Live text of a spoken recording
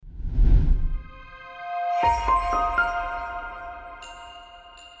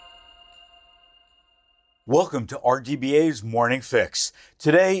Welcome to RGBA's Morning Fix.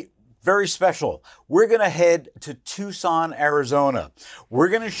 Today, very special. We're going to head to Tucson, Arizona. We're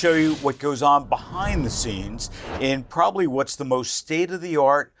going to show you what goes on behind the scenes in probably what's the most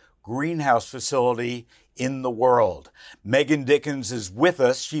state-of-the-art greenhouse facility in the world. Megan Dickens is with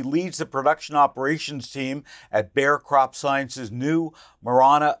us. She leads the production operations team at Bayer Crop Science's new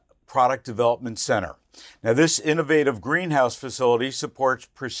Marana Product Development Center. Now, this innovative greenhouse facility supports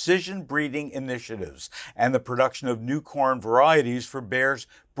precision breeding initiatives and the production of new corn varieties for Bayer's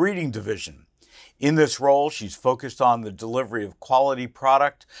breeding division. In this role, she's focused on the delivery of quality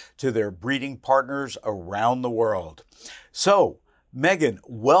product to their breeding partners around the world. So, Megan,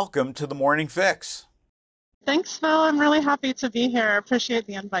 welcome to the Morning Fix. Thanks, Phil. I'm really happy to be here. I appreciate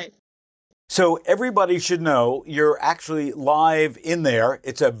the invite. So everybody should know you're actually live in there.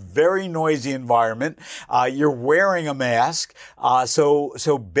 It's a very noisy environment. You're wearing a mask.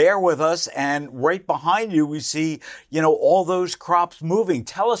 So bear with us. And right behind you, we see, all those crops moving.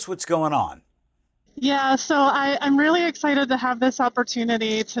 Tell us what's going on. Yeah, so I'm really excited to have this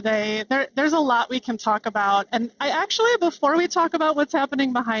opportunity today. There's a lot we can talk about. And before we talk about what's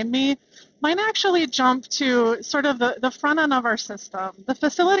happening behind me, might actually jump to sort of the front end of our system. The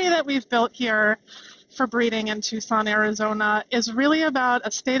facility that we've built here for breeding in Tucson, Arizona is really about a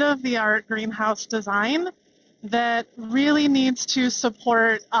state-of-the-art greenhouse design that really needs to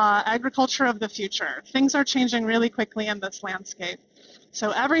support agriculture of the future. Things are changing really quickly in this landscape.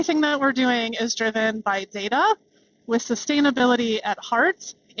 So everything that we're doing is driven by data with sustainability at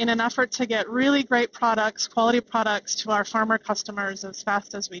heart in an effort to get really great products, quality products to our farmer customers as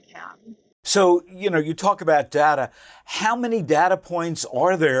fast as we can. So, you talk about data. How many data points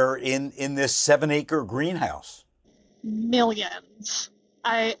are there in this 7-acre greenhouse? Millions.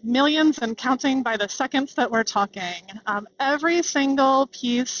 Millions and counting by the seconds that we're talking. Every single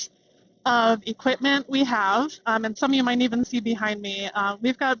piece of equipment we have, and some of you might even see behind me,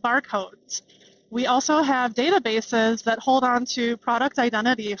 we've got barcodes. We also have databases that hold on to product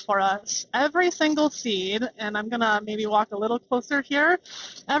identity for us. Every single seed, and I'm going to maybe walk a little closer here,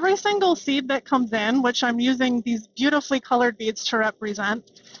 every single seed that comes in, which I'm using these beautifully colored beads to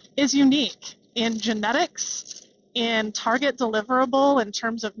represent, is unique in genetics, in target deliverable in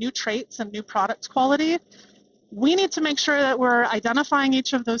terms of new traits and new product quality. We need to make sure that we're identifying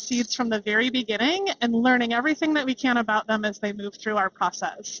each of those seeds from the very beginning and learning everything that we can about them as they move through our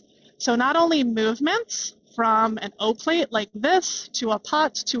process. So not only movements from an O plate like this to a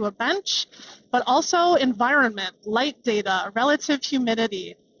pot to a bench, but also environment, light data, relative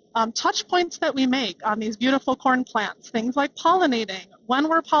humidity, touch points that we make on these beautiful corn plants, things like pollinating, when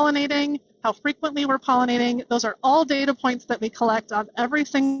we're pollinating, how frequently we're pollinating. Those are all data points that we collect on every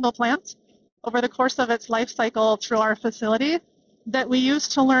single plant over the course of its life cycle through our facility that we use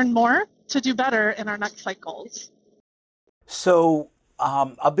to learn more to do better in our next cycles. So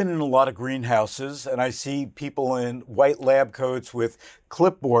I've been in a lot of greenhouses and I see people in white lab coats with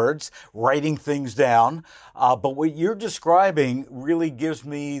clipboards writing things down. But what you're describing really gives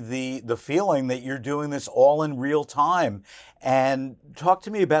me the feeling that you're doing this all in real time. And talk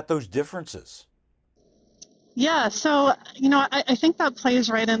to me about those differences. Yeah, so, I think that plays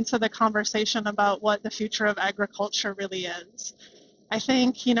right into the conversation about what the future of agriculture really is. I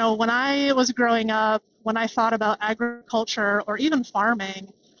think, when I was growing up, when I thought about agriculture or even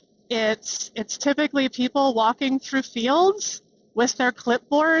farming, it's typically people walking through fields with their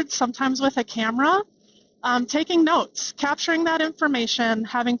clipboards, sometimes with a camera, taking notes, capturing that information,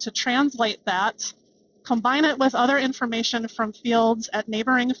 having to translate that, combine it with other information from fields at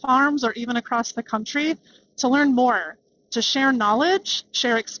neighboring farms or even across the country to learn more, to share knowledge,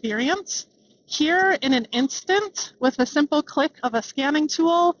 share experience. Here in an instant, with a simple click of a scanning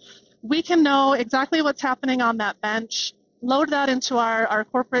tool, we can know exactly what's happening on that bench, load that into our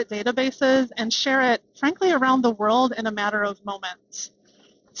corporate databases, and share it, frankly, around the world in a matter of moments.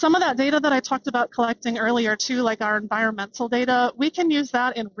 Some of that data that I talked about collecting earlier too, like our environmental data, we can use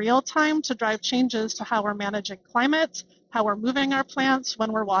that in real time to drive changes to how we're managing climate, how we're moving our plants,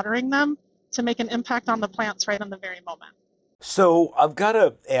 when we're watering them, to make an impact on the plants right in the very moment. So I've got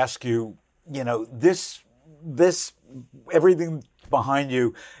to ask you, this everything behind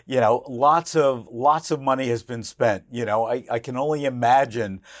you, lots of money has been spent. I can only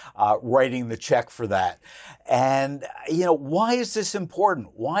imagine writing the check for that. And, why is this important?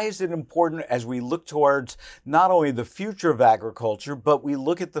 Why is it important as we look towards not only the future of agriculture, but we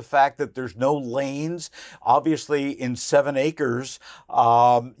look at the fact that there's no lanes? Obviously, in 7 acres,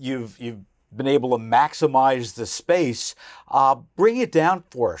 you've been able to maximize the space. Bring it down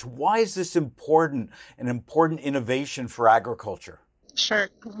for us. Why is this important, an important innovation for agriculture? Sure,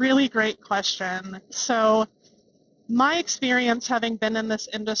 really great question. So my experience having been in this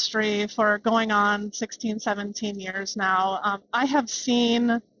industry for going on 16, 17 years now, I have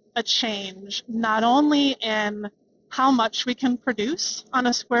seen a change not only in how much we can produce on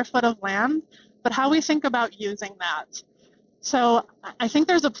a square foot of land, but how we think about using that. So I think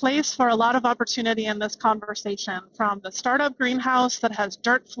there's a place for a lot of opportunity in this conversation, from the startup greenhouse that has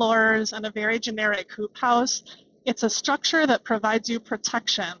dirt floors and a very generic hoop house. It's a structure that provides you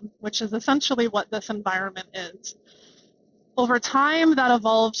protection, which is essentially what this environment is. Over time, that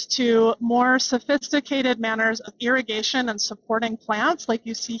evolved to more sophisticated manners of irrigation and supporting plants, like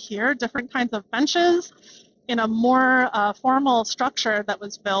you see here, different kinds of benches in a more formal structure that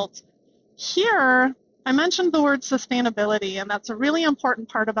was built. Here, I mentioned the word sustainability, and that's a really important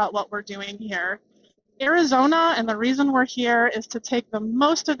part about what we're doing here. Arizona, and the reason we're here, is to take the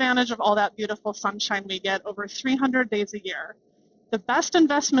most advantage of all that beautiful sunshine we get over 300 days a year. The best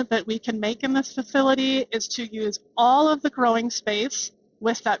investment that we can make in this facility is to use all of the growing space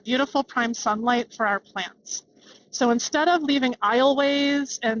with that beautiful prime sunlight for our plants. So instead of leaving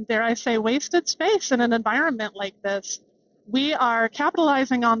aisleways and, dare I say, wasted space in an environment like this, we are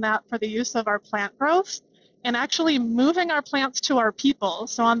capitalizing on that for the use of our plant growth and actually moving our plants to our people.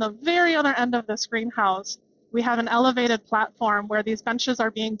 So on the very other end of this greenhouse, we have an elevated platform where these benches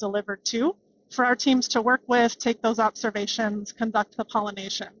are being delivered to for our teams to work with, take those observations, conduct the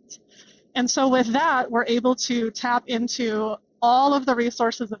pollinations. And so with that, we're able to tap into all of the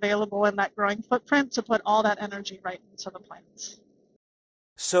resources available in that growing footprint to put all that energy right into the plants.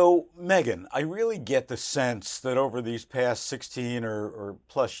 So, Megan, I really get the sense that over these past 16 or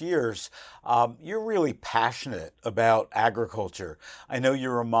plus years, you're really passionate about agriculture. I know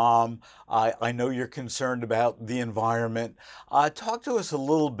you're a mom. I know you're concerned about the environment. Talk to us a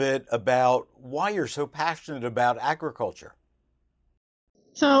little bit about why you're so passionate about agriculture.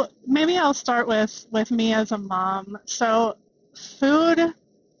 So maybe I'll start with me as a mom. So food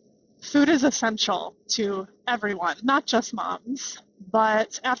is essential to everyone, not just moms.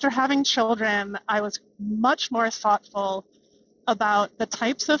 But after having children, I was much more thoughtful about the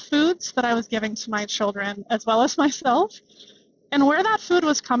types of foods that I was giving to my children, as well as myself, and where that food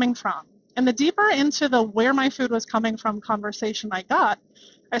was coming from. And the deeper into the where my food was coming from conversation I got,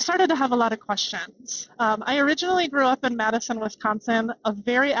 I started to have a lot of questions. I originally grew up in Madison, Wisconsin, a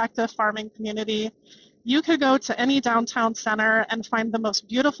very active farming community. You could go to any downtown center and find the most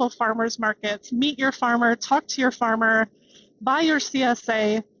beautiful farmers markets, meet your farmer, talk to your farmer, buy your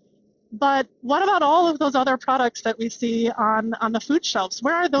CSA. But what about all of those other products that we see on the food shelves?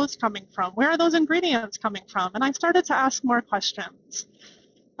 Where are those coming from? Where are those ingredients coming from? And I started to ask more questions.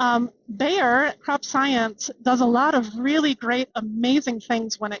 Bayer Crop Science does a lot of really great, amazing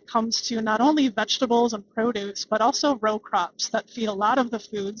things when it comes to not only vegetables and produce, but also row crops that feed a lot of the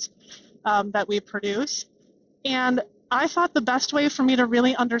foods that we produce. And I thought the best way for me to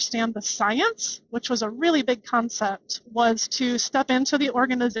really understand the science, which was a really big concept, was to step into the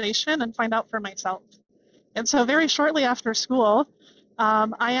organization and find out for myself. And so very shortly after school,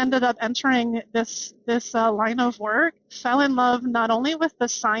 I ended up entering this line of work, fell in love not only with the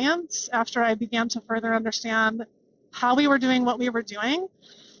science after I began to further understand how we were doing what we were doing,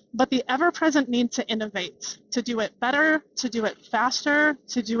 but the ever-present need to innovate, to do it better, to do it faster,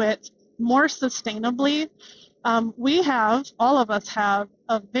 to do it more sustainably. All of us have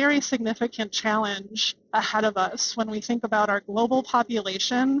a very significant challenge ahead of us when we think about our global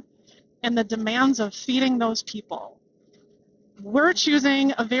population and the demands of feeding those people. We're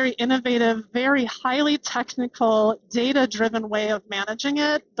choosing a very innovative, very highly technical, data-driven way of managing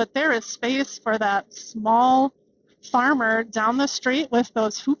it, but there is space for that small farmer down the street with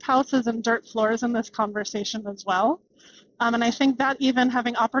those hoop houses and dirt floors in this conversation as well. And I think that even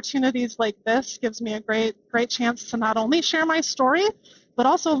having opportunities like this gives me a great chance to not only share my story, but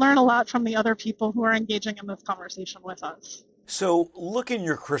also learn a lot from the other people who are engaging in this conversation with us. So look in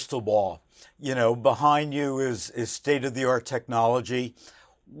your crystal ball. You know, behind you is state-of-the-art technology.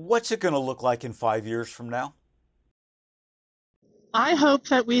 What's it going to look like in 5 years from now? I hope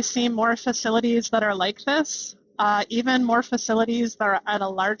that we see more facilities that are like this, even more facilities that are at a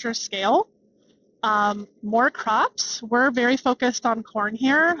larger scale. More crops. We're very focused on corn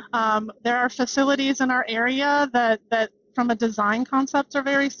here. There are facilities in our area that from a design concept are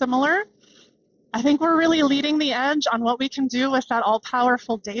very similar. I think we're really leading the edge on what we can do with that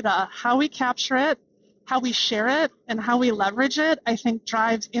all-powerful data. How we capture it, how we share it, and how we leverage it, I think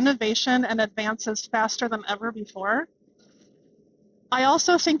drives innovation and advances faster than ever before. I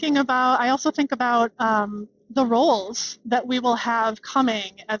also think about the roles that we will have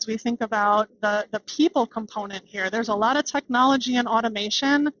coming as we think about the people component here. There's a lot of technology and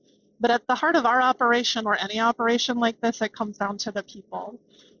automation, but at the heart of our operation or any operation like this, it comes down to the people.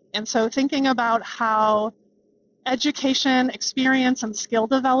 And so thinking about how education, experience, and skill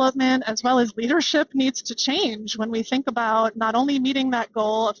development, as well as leadership, needs to change when we think about not only meeting that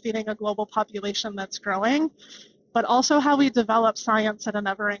goal of feeding a global population that's growing, but also how we develop science at an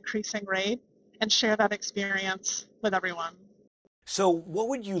ever-increasing rate and share that experience with everyone. So, what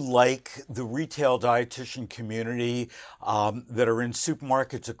would you like the retail dietitian community that are in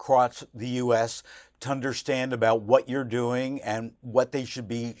supermarkets across the U.S. to understand about what you're doing and what they should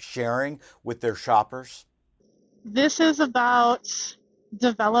be sharing with their shoppers? This is about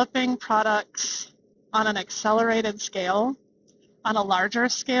developing products on an accelerated scale, on a larger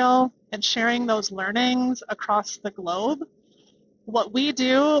scale, and sharing those learnings across the globe. What we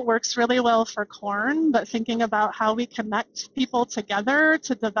do works really well for corn, but thinking about how we connect people together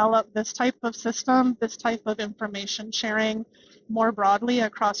to develop this type of system, this type of information sharing more broadly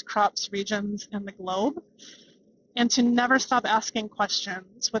across crops, regions, and the globe. And to never stop asking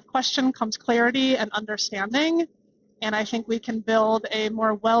questions. With question comes clarity and understanding, and I think we can build a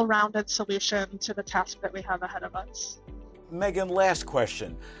more well-rounded solution to the task that we have ahead of us. Megan, last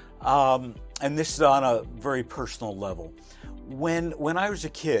question, and this is on a very personal level. When I was a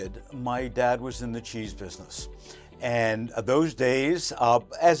kid, my dad was in the cheese business. And those days,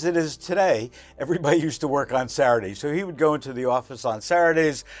 as it is today, everybody used to work on Saturdays. So he would go into the office on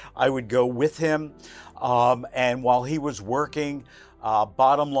Saturdays. I would go with him. And while he was working,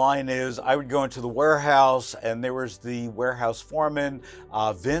 bottom line is I would go into the warehouse, and there was the warehouse foreman,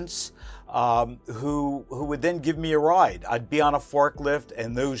 Vince, who would then give me a ride. I'd be on a forklift,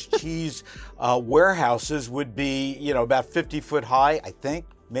 and those cheese warehouses would be, about 50 foot high, I think.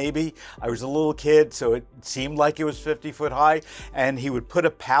 Maybe. I was a little kid, so it seemed like it was 50 foot high. And he would put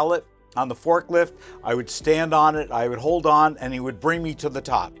a pallet on the forklift. I would stand on it, I would hold on, and he would bring me to the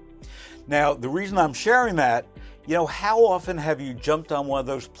top. Now, the reason I'm sharing that, how often have you jumped on one of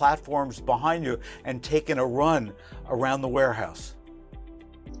those platforms behind you and taken a run around the warehouse?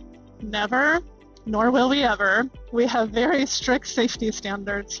 Never, nor will we ever. We have very strict safety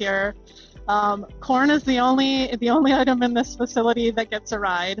standards here. Corn is the only item in this facility that gets a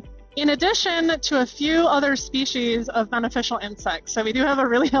ride, in addition to a few other species of beneficial insects. So we do have a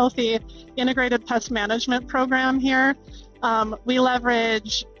really healthy integrated pest management program here. We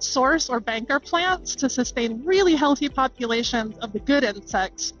leverage source or banker plants to sustain really healthy populations of the good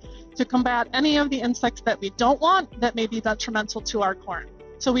insects to combat any of the insects that we don't want that may be detrimental to our corn.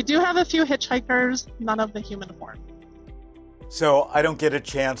 So we do have a few hitchhikers, none of the human form. So I don't get a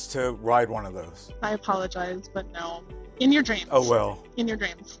chance to ride one of those. I apologize, but no. In your dreams. Oh, well. In your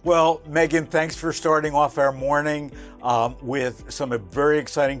dreams. Well, Megan, thanks for starting off our morning with some very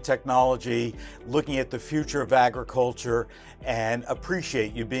exciting technology, looking at the future of agriculture, and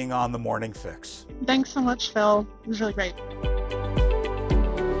appreciate you being on the Morning Fix. Thanks so much, Phil. It was really great.